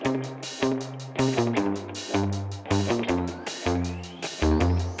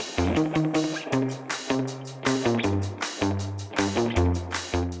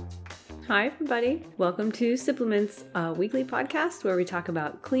everybody. Welcome to Supplements, a weekly podcast where we talk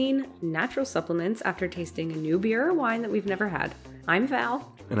about clean, natural supplements after tasting a new beer or wine that we've never had. I'm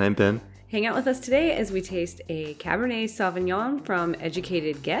Val. And I'm Ben. Hang out with us today as we taste a Cabernet Sauvignon from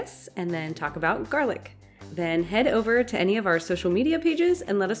Educated Guess and then talk about garlic. Then head over to any of our social media pages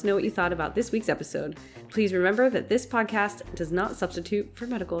and let us know what you thought about this week's episode. Please remember that this podcast does not substitute for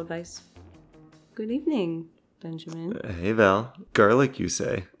medical advice. Good evening, Benjamin. Hey, Val. Garlic, you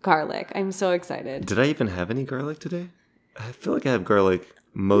say? Garlic. I'm so excited. Did I even have any garlic today? I feel like I have garlic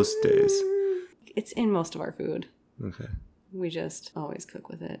most days. It's in most of our food. Okay. We just always cook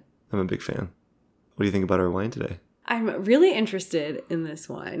with it. I'm a big fan. What do you think about our wine today? I'm really interested in this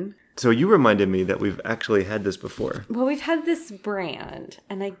wine. So you reminded me that we've actually had this before. Well, we've had this brand,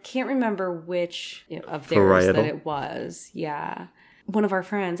 and I can't remember which of theirs that it was. Yeah. One of our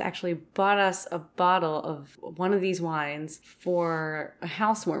friends actually bought us a bottle of one of these wines for a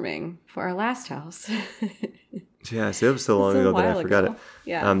housewarming for our last house. Yeah, see, it was so long ago that I forgot it.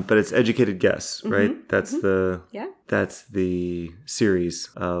 Yeah. But it's Educated Guess, right? Mm-hmm. That's the series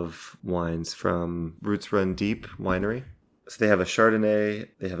of wines from Roots Run Deep Winery. So they have a Chardonnay,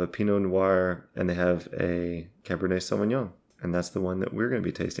 they have a Pinot Noir, and they have a Cabernet Sauvignon. And that's the one that we're going to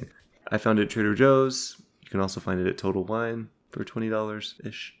be tasting. I found it at Trader Joe's. You can also find it at Total Wine for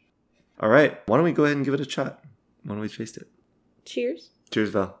 $20-ish. All right. Why don't we go ahead and give it a shot? Why don't we taste it? Cheers. Cheers,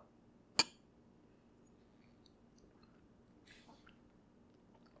 Val.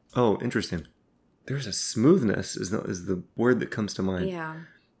 Oh, interesting. There's a smoothness is the word that comes to mind. Yeah.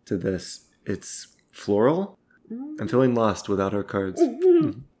 To this. It's floral. I'm feeling lost without our cards.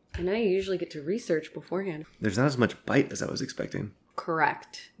 I know you usually get to research beforehand. There's not as much bite as I was expecting.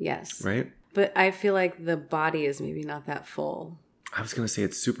 Correct. Yes. Right? But I feel like the body is maybe not that full. I was going to say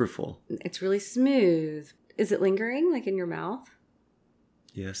it's super full. It's really smooth. Is it lingering, like in your mouth?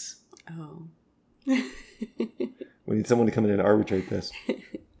 Yes. Oh. We need someone to come in and arbitrate this.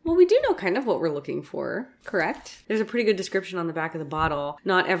 Well, we do know kind of what we're looking for, correct? There's a pretty good description on the back of the bottle.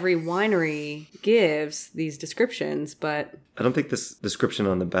 Not every winery gives these descriptions, but... I don't think this description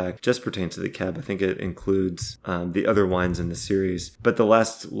on the back just pertains to the cab. I think it includes the other wines in the series. But the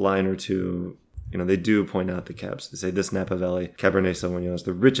last line or two, they do point out the cabs. They say, this Napa Valley Cabernet Sauvignon is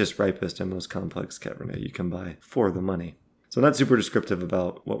the richest, ripest, and most complex Cabernet you can buy for the money. So not super descriptive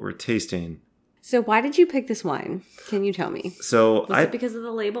about what we're tasting. So why did you pick this wine? Can you tell me? Was it because of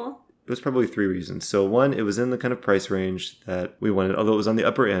the label? It was probably three reasons. So one, it was in the kind of price range that we wanted. Although it was on the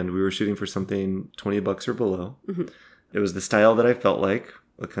upper end, we were shooting for something $20 or below. Mm-hmm. It was the style that I felt like.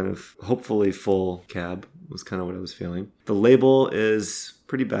 A kind of hopefully full cab was kind of what I was feeling. The label is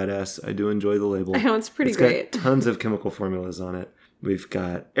pretty badass. I do enjoy the label. I know, it's pretty great. It's got tons of chemical formulas on it. We've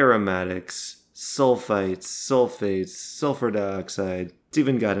got aromatics, sulfites, sulfates, sulfur dioxide. It's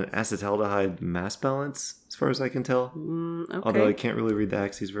even got an acetaldehyde mass balance, as far as I can tell. Okay. Although I can't really read the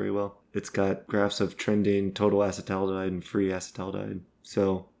axes very well. It's got graphs of trending total acetaldehyde and free acetaldehyde.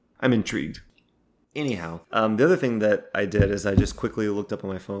 So I'm intrigued. Anyhow, the other thing that I did is I just quickly looked up on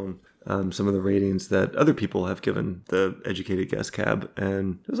my phone some of the ratings that other people have given the Educated Guess cab.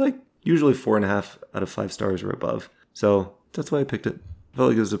 And it was like usually 4.5 out of 5 stars or above. So that's why I picked it. I felt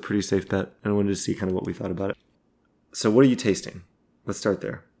like it was a pretty safe bet. And I wanted to see kind of what we thought about it. So what are you tasting? Let's start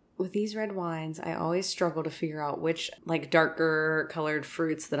there. With these red wines, I always struggle to figure out which darker colored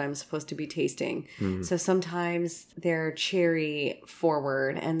fruits that I'm supposed to be tasting. Mm. So sometimes they're cherry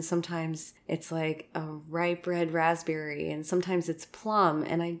forward, and sometimes it's like a ripe red raspberry, and sometimes it's plum.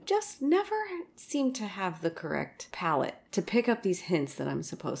 And I just never seem to have the correct palate to pick up these hints that I'm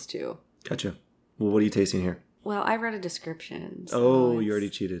supposed to. Gotcha. Well, what are you tasting here? Well, I read a description. So you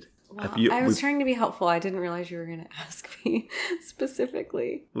already cheated. Well, I was trying to be helpful. I didn't realize you were going to ask me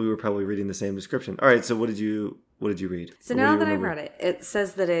specifically. We were probably reading the same description. All right, so what did you read? So now that I've read it, it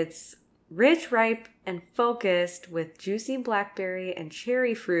says that it's rich, ripe, and focused with juicy blackberry and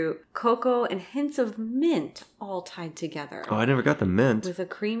cherry fruit, cocoa, and hints of mint all tied together. Oh, I never got the mint. With a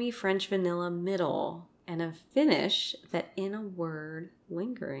creamy French vanilla middle and a finish that, in a word,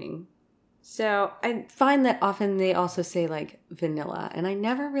 lingering. So I find that often they also say vanilla, and I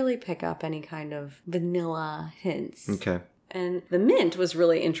never really pick up any kind of vanilla hints. Okay. And the mint was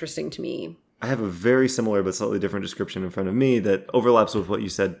really interesting to me. I have a very similar but slightly different description in front of me that overlaps with what you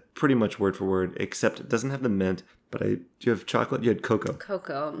said pretty much word for word, except it doesn't have the mint, but do you have chocolate? You had cocoa.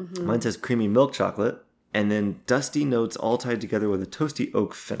 Cocoa. Mm-hmm. Mine says creamy milk chocolate, and then dusty notes all tied together with a toasty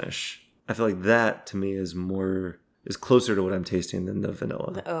oak finish. I feel like that to me is closer to what I'm tasting than the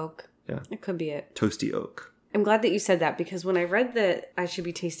vanilla. The oak. Yeah. It could be it. Toasty oak. I'm glad that you said that, because when I read that I should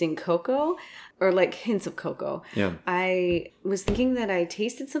be tasting cocoa or like hints of cocoa, Yeah. I was thinking that I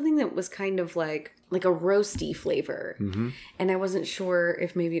tasted something that was kind of like a roasty flavor. Mm-hmm. And I wasn't sure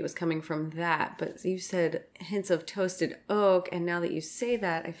if maybe it was coming from that, but you said hints of toasted oak. And now that you say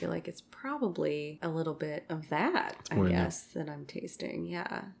that, I feel like it's probably a little bit of that, I guess, that I'm tasting.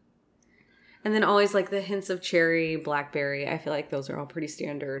 Yeah. And then always like the hints of cherry, blackberry. I feel like those are all pretty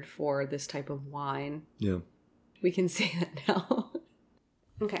standard for this type of wine. Yeah. We can say that now.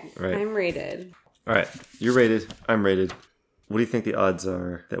 Okay. Right. I'm rated. All right. You're rated. I'm rated. What do you think the odds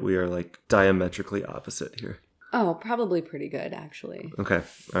are that we are like diametrically opposite here? Oh, probably pretty good, actually. Okay.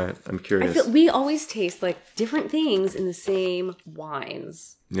 All right. I'm curious. I feel we always taste like different things in the same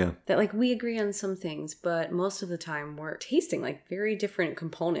wines. Yeah. That like we agree on some things, but most of the time we're tasting like very different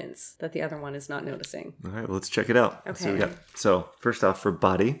components that the other one is not noticing. All right. Well, let's check it out. Okay. So we got. So first off, for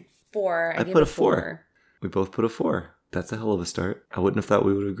body, 4. I put a 4. We both put a 4. That's a hell of a start. I wouldn't have thought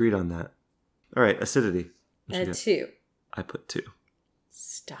we would have agreed on that. All right. Acidity. A 2. I put 2.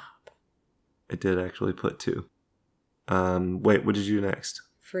 Stop. I did actually put 2. Wait, what did you do next?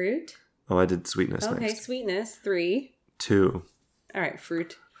 Fruit. Oh, I did sweetness next. Okay, sweetness. 3. 2. All right,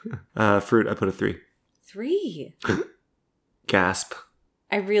 fruit. Fruit, I put a 3. 3. Gasp.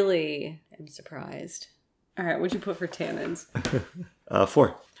 I really am surprised. All right, what'd you put for tannins?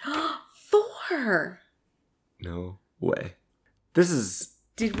 4. 4. No way. This is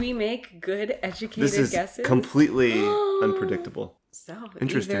Did we make good educated this is guesses? completely unpredictable. So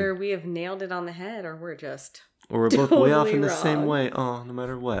Interesting. either we have nailed it on the head or we're just Or we're both way off totally in the wrong. same way. Oh, no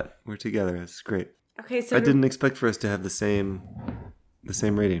matter what, we're together. It's great. Okay, so I didn't expect for us to have the same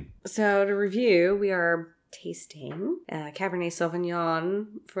rating. So to review, we are tasting Cabernet Sauvignon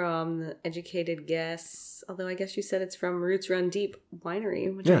from the Educated Guess. Although I guess you said it's from Roots Run Deep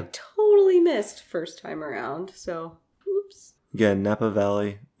Winery, which I totally missed first time around. So, oops. Again, Napa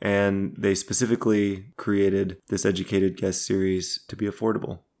Valley, and they specifically created this Educated Guess series to be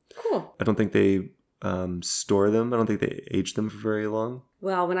affordable. Cool. I don't think they store them. I don't think they age them for very long.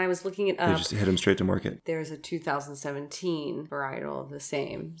 Well, when I was looking it They up, just hit them straight to market. there's a 2017 varietal of the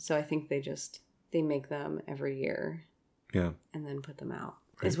same. So I think they make them every year. Yeah. And then put them out.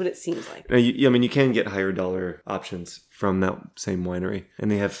 Is what it seems like. Now, you can get higher dollar options from that same winery. And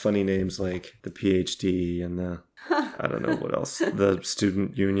they have funny names like the PhD and the, I don't know what else, the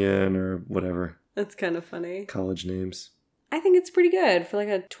Student Union or whatever. That's kind of funny. College names. I think it's pretty good for like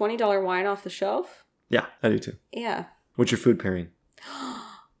a $20 wine off the shelf. Yeah, I do too. Yeah. What's your food pairing?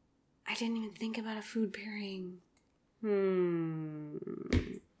 I didn't even think about a food pairing.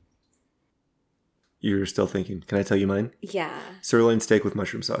 You're still thinking. Can I tell you mine? Yeah. Sirloin steak with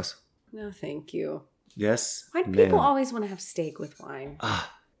mushroom sauce. No, thank you. Yes. Why do people always want to have steak with wine?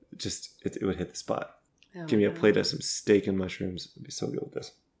 It would hit the spot. Oh, Give me a plate of some steak and mushrooms. It'd be so good with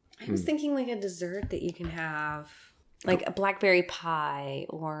this. I was thinking like a dessert that you can have, like a blackberry pie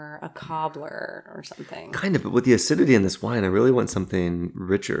or a cobbler or something. Kind of, but with the acidity in this wine, I really want something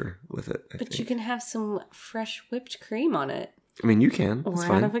richer with it. I think You can have some fresh whipped cream on it. I mean, you can. Or It's out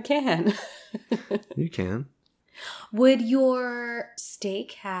fine. of a can. You can. Would your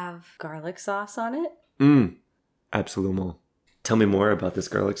steak have garlic sauce on it? Absolument. Tell me more about this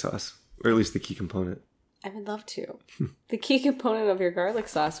garlic sauce, or at least the key component. I would love to. The key component of your garlic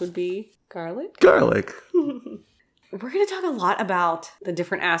sauce would be garlic. Garlic. We're going to talk a lot about the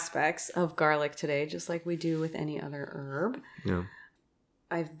different aspects of garlic today, just like we do with any other herb. Yeah.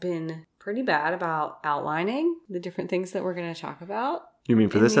 I've been pretty bad about outlining the different things that we're going to talk about. You mean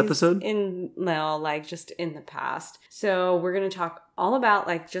for this episode? Just in the past. So we're going to talk all about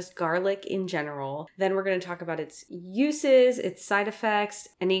like just garlic in general. Then we're going to talk about its uses, its side effects,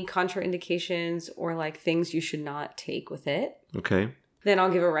 any contraindications, or like things you should not take with it. Okay. Then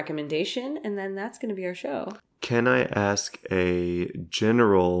I'll give a recommendation, and then that's going to be our show. Can I ask a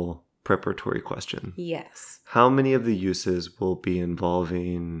general preparatory question? Yes. How many of the uses will be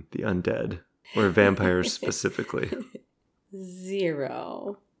involving the undead or vampires specifically?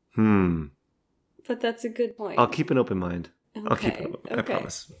 0. But that's a good point. I'll keep an open mind. Okay. I'll keep it open. I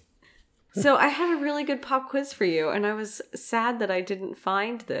promise. So I had a really good pop quiz for you, and I was sad that I didn't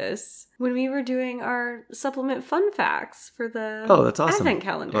find this when we were doing our supplement fun facts for the that's awesome. Advent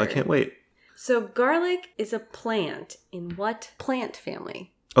calendar. Oh, I can't wait. So garlic is a plant in what plant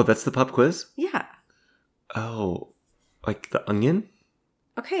family? Oh, that's the pop quiz? Yeah. Oh, like the onion?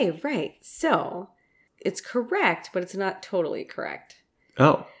 Okay, right. So it's correct, but it's not totally correct.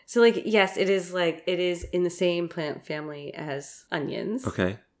 Oh. So like, yes, it is in the same plant family as onions.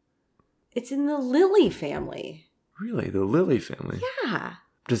 Okay. It's in the lily family. Really? The lily family? Yeah.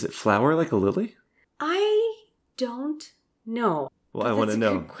 Does it flower like a lily? I don't know. Well, I want to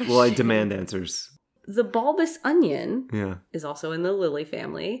know. Well, I demand answers. The bulbous onion Yeah. is also in the lily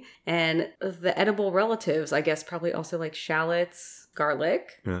family. And the edible relatives, I guess, probably also like shallots,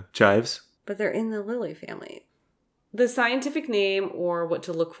 garlic. Yeah. Chives. But they're in the lily family. The scientific name, or what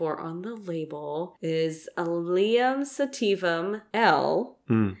to look for on the label, is Allium sativum L.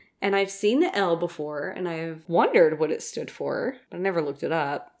 Mm. And I've seen the L before, and I've wondered what it stood for, but I never looked it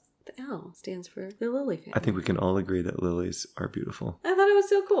up. The L stands for the lily family. I think we can all agree that lilies are beautiful. I thought it was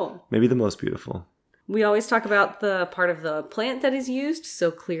so cool. Maybe the most beautiful. We always talk about the part of the plant that is used,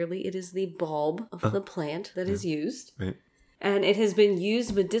 so clearly it is the bulb of the plant that is used. Right. And it has been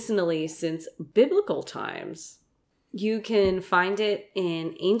used medicinally since biblical times. You can find it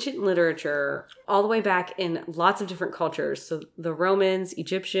in ancient literature all the way back in lots of different cultures. So the Romans,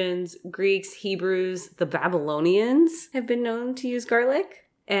 Egyptians, Greeks, Hebrews, the Babylonians have been known to use garlic.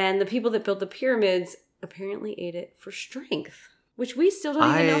 And the people that built the pyramids apparently ate it for strength. Which we still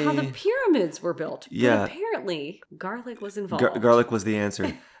don't even know how the pyramids were built. Yeah. But apparently, garlic was involved. Garlic was the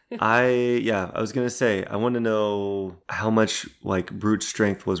answer. I was going to say, I want to know how much like brute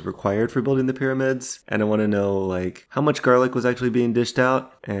strength was required for building the pyramids. And I want to know like how much garlic was actually being dished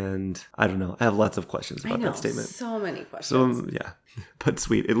out. And I don't know. I have lots of questions about that statement. So many questions. So yeah, but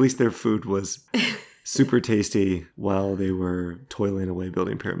sweet. At least their food was super tasty while they were toiling away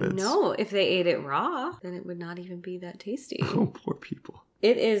building pyramids. No, if they ate it raw, then it would not even be that tasty. Oh, poor people.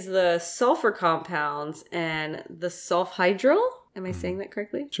 It is the sulfur compounds and the sulfhydryl. Am I saying that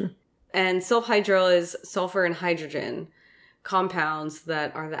correctly? Sure. And sulfhydryl is sulfur and hydrogen compounds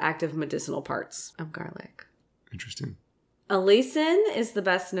that are the active medicinal parts of garlic. Interesting. Allicin is the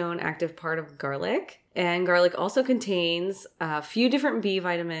best known active part of garlic. And garlic also contains a few different B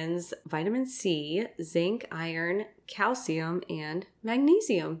vitamins, vitamin C, zinc, iron, calcium, and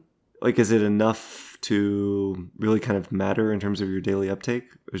magnesium. Like, is it enough to really kind of matter in terms of your daily uptake?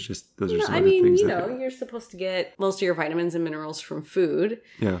 Or is just those are some of the things you're supposed to get most of your vitamins and minerals from food.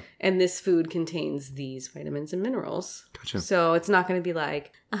 Yeah. And this food contains these vitamins and minerals. Gotcha. So it's not going to be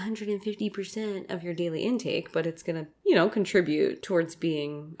like 150% of your daily intake, but it's going to, contribute towards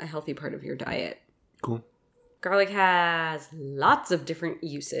being a healthy part of your diet. Cool. Garlic has lots of different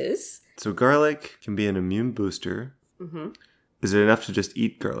uses. So garlic can be an immune booster. Mm-hmm. Is it enough to just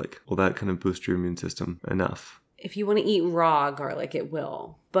eat garlic? Will that kind of boost your immune system enough? If you want to eat raw garlic, it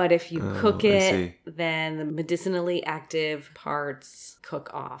will. But if you cook it, then the medicinally active parts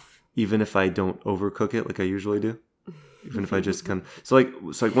cook off. Even if I don't overcook it like I usually do? Even if I just kind of... So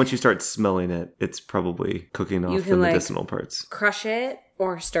like once you start smelling it, it's probably cooking off the medicinal parts. Crush it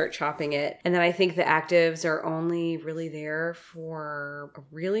or start chopping it. And then I think the actives are only really there for a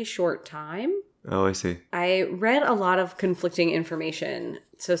really short time. Oh, I see. I read a lot of conflicting information.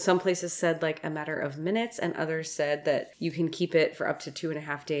 So some places said like a matter of minutes, and others said that you can keep it for up to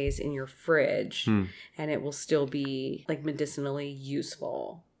 2.5 days in your fridge and it will still be like medicinally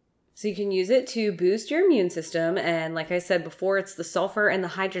useful. So you can use it to boost your immune system. And like I said before, it's the sulfur and the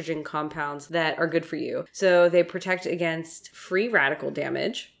hydrogen compounds that are good for you. So they protect against free radical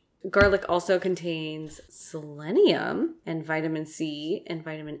damage. Garlic also contains selenium and vitamin C and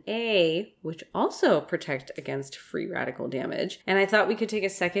vitamin A, which also protect against free radical damage. And I thought we could take a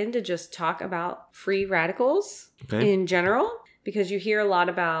second to just talk about free radicals in general, because you hear a lot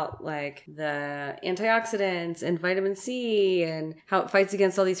about like the antioxidants and vitamin C and how it fights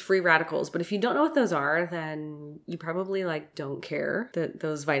against all these free radicals. But if you don't know what those are, then you probably like don't care that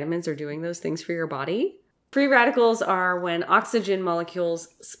those vitamins are doing those things for your body. Free radicals are when oxygen molecules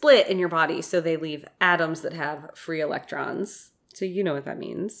split in your body, so they leave atoms that have free electrons. So you know what that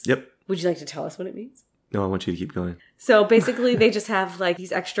means. Yep. Would you like to tell us what it means? No, I want you to keep going. So basically, they just have like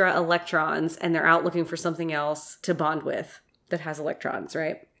these extra electrons, and they're out looking for something else to bond with that has electrons,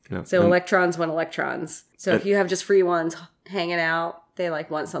 right? Yeah. So electrons want electrons. So if you have just free ones hanging out, they like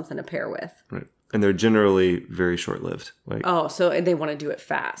want something to pair with. Right. And they're generally very short-lived. Like, so they want to do it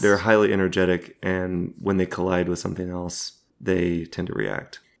fast. They're highly energetic, and when they collide with something else, they tend to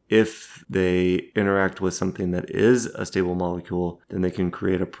react. If they interact with something that is a stable molecule, then they can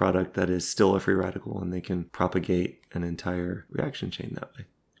create a product that is still a free radical, and they can propagate an entire reaction chain that way.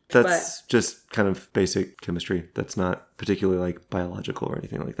 That's just kind of basic chemistry. That's not particularly like biological or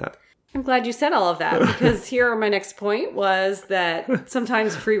anything like that. I'm glad you said all of that, because here my next point was that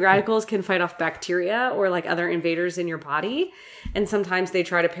sometimes free radicals can fight off bacteria or like other invaders in your body. And sometimes they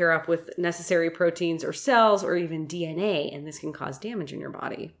try to pair up with necessary proteins or cells or even DNA, and this can cause damage in your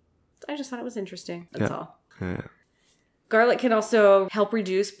body. I just thought it was interesting. That's all. Yeah. Garlic can also help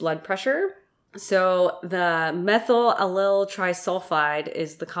reduce blood pressure. So the methyl allyl trisulfide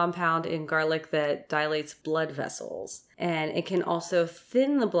is the compound in garlic that dilates blood vessels. And it can also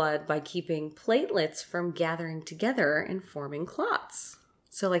thin the blood by keeping platelets from gathering together and forming clots.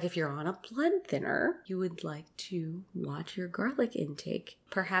 So like if you're on a blood thinner, you would like to watch your garlic intake.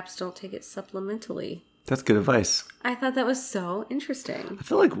 Perhaps don't take it supplementally. That's good advice. I thought that was so interesting. I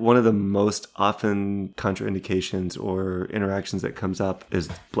feel like one of the most often contraindications or interactions that comes up is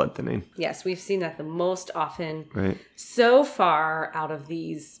blood thinning. Yes, we've seen that the most often right. So far out of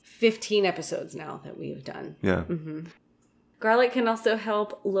these 15 episodes now that we have done. Yeah. Mm-hmm. Garlic can also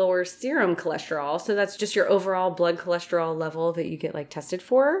help lower serum cholesterol. So that's just your overall blood cholesterol level that you get like tested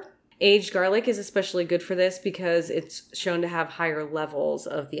for. Aged garlic is especially good for this because it's shown to have higher levels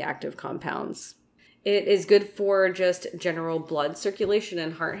of the active compounds. It is good for just general blood circulation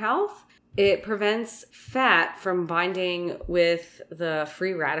and heart health. It prevents fat from binding with the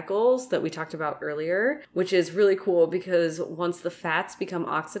free radicals that we talked about earlier, which is really cool because once the fats become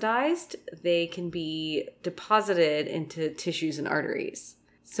oxidized, they can be deposited into tissues and arteries.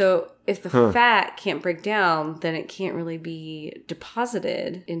 So if the fat can't break down, then it can't really be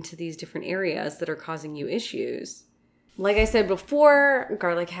deposited into these different areas that are causing you issues. Like I said before,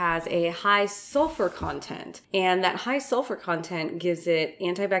 garlic has a high sulfur content, and that high sulfur content gives it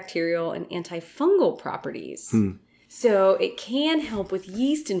antibacterial and antifungal properties. So it can help with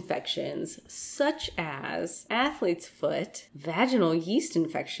yeast infections such as athlete's foot, vaginal yeast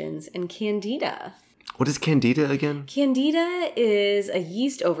infections, and candida. What is candida again? Candida is a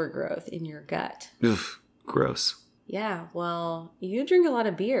yeast overgrowth in your gut. Ugh, gross. Yeah, well, you drink a lot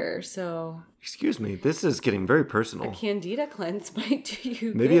of beer, so... Excuse me, this is getting very personal. A candida cleanse might do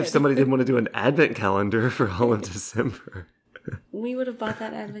you Maybe good. if somebody didn't want to do an advent calendar for all of December. We would have bought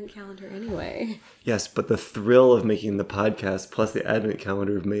that advent calendar anyway. Yes, but the thrill of making the podcast plus the advent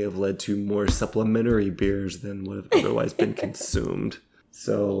calendar may have led to more supplementary beers than would have otherwise been consumed.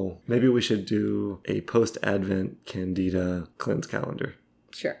 So maybe we should do a post-advent candida cleanse calendar.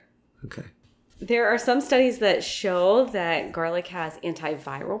 Sure. Okay. There are some studies that show that garlic has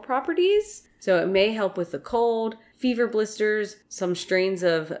antiviral properties. So it may help with the cold, fever blisters, some strains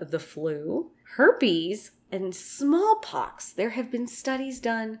of the flu, herpes, and smallpox. There have been studies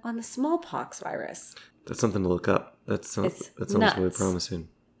done on the smallpox virus. That's something to look up. That sounds really promising.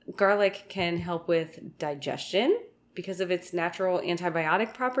 Garlic can help with digestion. Because of its natural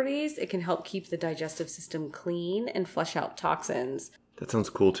antibiotic properties, it can help keep the digestive system clean and flush out toxins. That sounds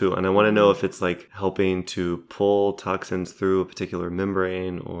cool too. And I want to know if it's like helping to pull toxins through a particular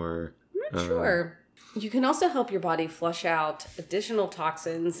membrane or... I'm not sure. You can also help your body flush out additional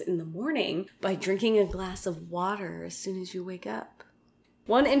toxins in the morning by drinking a glass of water as soon as you wake up.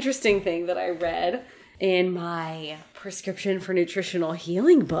 One interesting thing that I read in my prescription for nutritional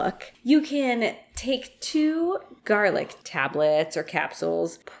healing book, you can take 2 garlic tablets or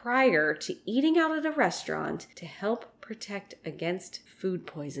capsules prior to eating out at a restaurant to help protect against food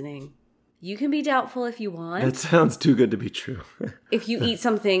poisoning. You can be doubtful if you want. That sounds too good to be true. If you eat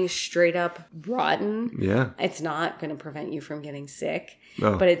something straight up rotten, yeah, it's not going to prevent you from getting sick.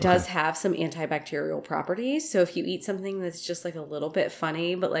 Oh, but it does have some antibacterial properties. So if you eat something that's just like a little bit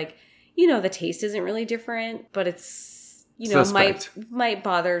funny, but like, you know, the taste isn't really different, but it's, you know, might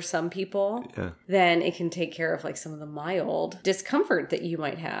bother some people, then it can take care of like some of the mild discomfort that you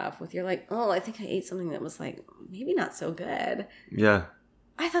might have with you're like, oh, I think I ate something that was like maybe not so good. Yeah.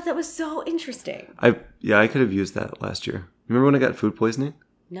 I thought that was so interesting. I could have used that last year. Remember when I got food poisoning?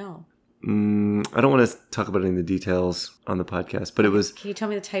 No. I don't want to talk about any of the details on the podcast, but it was... Can you tell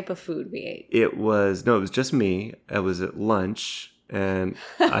me the type of food we ate? It was just me. I was at lunch, and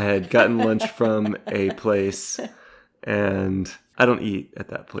I had gotten lunch from a place, and I don't eat at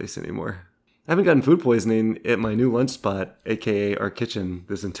that place anymore. I haven't gotten food poisoning at my new lunch spot, a.k.a. our kitchen,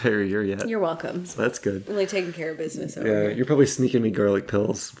 this entire year yet. You're welcome. So that's good. Really taking care of business over here. You're probably sneaking me garlic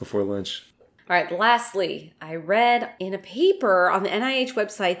pills before lunch. All right, lastly, I read in a paper on the NIH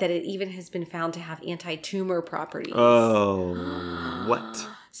website that it even has been found to have anti-tumor properties. Oh, what?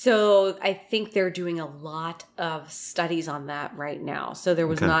 So I think they're doing a lot of studies on that right now. So there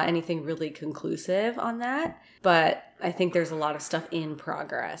was not anything really conclusive on that. But I think there's a lot of stuff in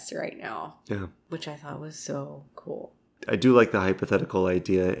progress right now. Yeah. Which I thought was so cool. I do like the hypothetical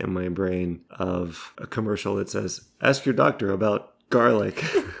idea in my brain of a commercial that says, ask your doctor about garlic.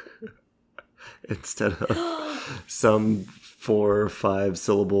 Instead of some 4 or 5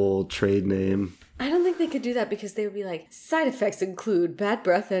 syllable trade name. I don't think they could do that because they would be like, side effects include bad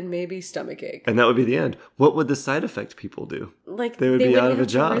breath and maybe stomachache. And that would be the end. What would the side effect people do? Like, they would be out of a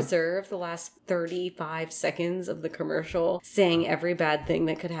job. To reserve the last 35 seconds of the commercial saying every bad thing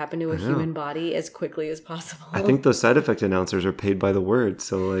that could happen to a human body as quickly as possible. I think those side effect announcers are paid by the word,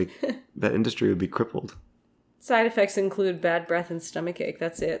 so like that industry would be crippled. Side effects include bad breath and stomachache.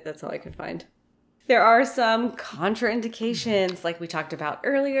 That's it. That's all I could find. There are some contraindications, like we talked about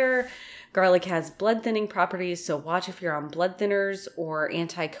earlier. Garlic has blood thinning properties, so watch if you're on blood thinners or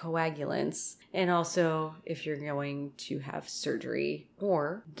anticoagulants. And also if you're going to have surgery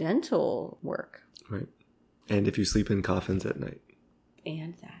or dental work. Right. And if you sleep in coffins at night.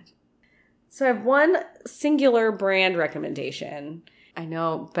 And that. So I have one singular brand recommendation. I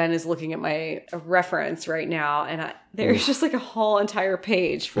know Ben is looking at my reference right now, and there's just like a whole entire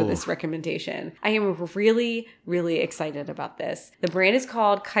page for this recommendation. I am really, really excited about this. The brand is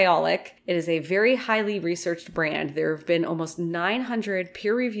called Kyolic. It is a very highly researched brand. There have been almost 900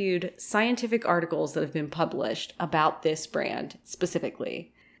 peer-reviewed scientific articles that have been published about this brand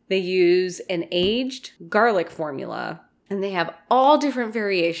specifically. They use an aged garlic formula, and they have all different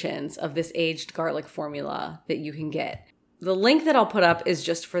variations of this aged garlic formula that you can get. The link that I'll put up is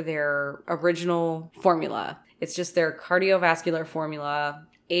just for their original formula. It's just their cardiovascular formula,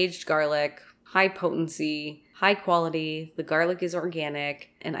 aged garlic, high potency, high quality. The garlic is organic,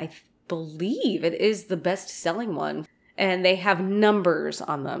 and I believe it is the best-selling one. And they have numbers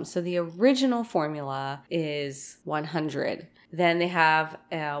on them. So the original formula is 100. Then they have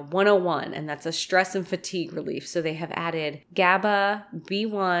 101, and that's a stress and fatigue relief. So they have added GABA,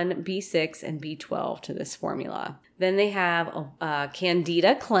 B1, B6, and B12 to this formula. Then they have a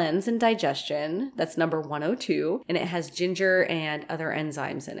Candida cleanse and digestion. That's number 102, and it has ginger and other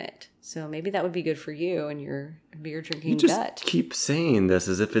enzymes in it. So maybe that would be good for you and your beer drinking gut. You just keep saying this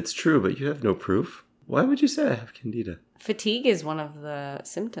as if it's true, but you have no proof. Why would you say I have Candida? Fatigue is one of the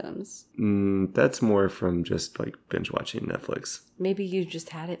symptoms. That's more from just like binge watching Netflix. Maybe you just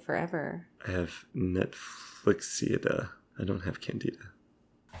had it forever. I have Netflixia. I don't have Candida.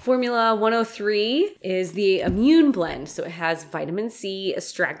 Formula 103 is the immune blend. So it has vitamin C,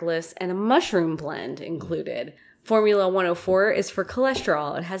 astragalus, and a mushroom blend included. Formula 104 is for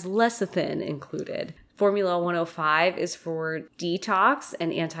cholesterol. It has lecithin included. Formula 105 is for detox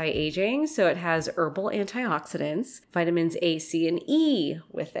and anti-aging. So it has herbal antioxidants, vitamins A, C, and E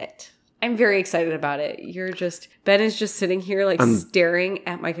with it. I'm very excited about it. Ben is just sitting here like staring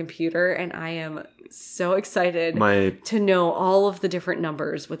at my computer, and I am so excited to know all of the different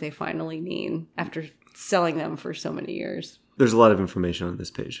numbers, what they finally mean after selling them for so many years. There's a lot of information on this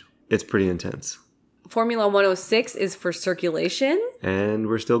page. It's pretty intense. Formula 106 is for circulation. And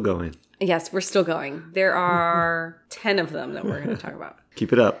we're still going. Yes, we're still going. There are 10 of them that we're going to talk about.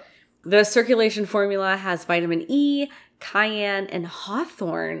 Keep it up. The circulation formula has vitamin E, cayenne, and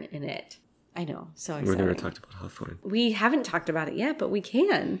hawthorn in it. I know, so exciting. We've never talked about hawthorn. We haven't talked about it yet, but we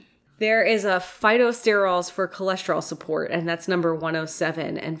can. There is a phytosterols for cholesterol support, and that's number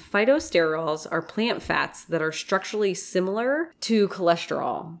 107. And phytosterols are plant fats that are structurally similar to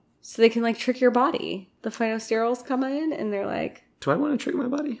cholesterol. So they can like trick your body. The phytosterols come in and they're like... Do I want to trick my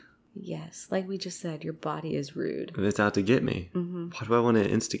body? Yes, like we just said, your body is rude. If it's out to get me, why do I want to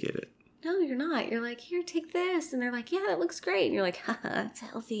instigate it? No, you're not. You're like, here, take this. And they're like, yeah, that looks great. And you're like, haha, it's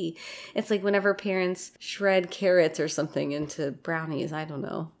healthy. It's like whenever parents shred carrots or something into brownies. I don't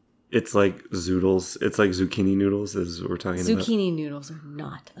know. It's like zoodles. It's like zucchini noodles is what we're talking about. Zucchini noodles are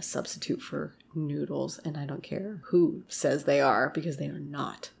not a substitute for noodles. And I don't care who says they are, because they are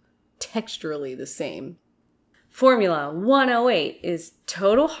not texturally the same. Formula 108 is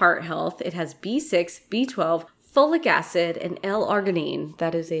total heart health. It has B6, B12, folic acid, and L-arginine.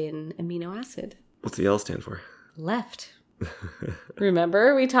 That is an amino acid. What's the L stand for? Left.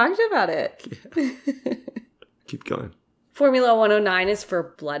 Remember? We talked about it. Yeah. Keep going. Formula 109 is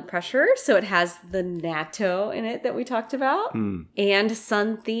for blood pressure. So it has the natto in it that we talked about. And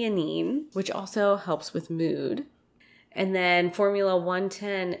suntheanine, which also helps with mood. And then Formula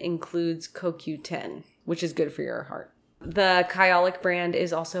 110 includes CoQ10, which is good for your heart. The Kyolic brand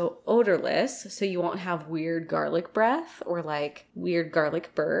is also odorless, so you won't have weird garlic breath or like weird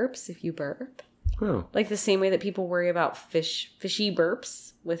garlic burps if you burp. Oh. Like the same way that people worry about fishy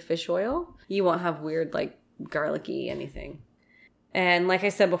burps with fish oil. You won't have weird like garlicky anything. And like I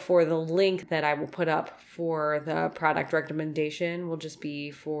said before, the link that I will put up for the product recommendation will just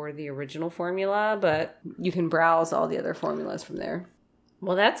be for the original formula, but you can browse all the other formulas from there.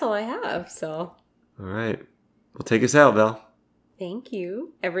 Well, that's all I have, so. All right. Well, take us out, Val. Thank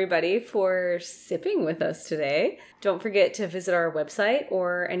you, everybody, for sipping with us today. Don't forget to visit our website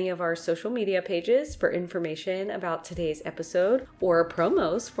or any of our social media pages for information about today's episode or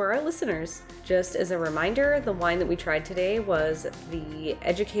promos for our listeners. Just as a reminder, the wine that we tried today was the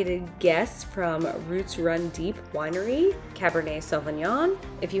Educated Guess from Roots Run Deep Winery, Cabernet Sauvignon.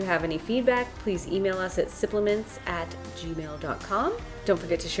 If you have any feedback, please email us at supplements@gmail.com. Don't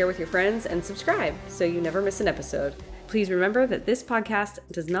forget to share with your friends and subscribe so you never miss an episode. Please remember that this podcast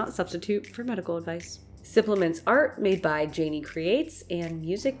does not substitute for medical advice. Supplements art made by Janie Creates and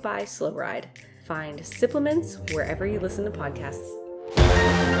music by Slow Ride. Find Supplements wherever you listen to podcasts.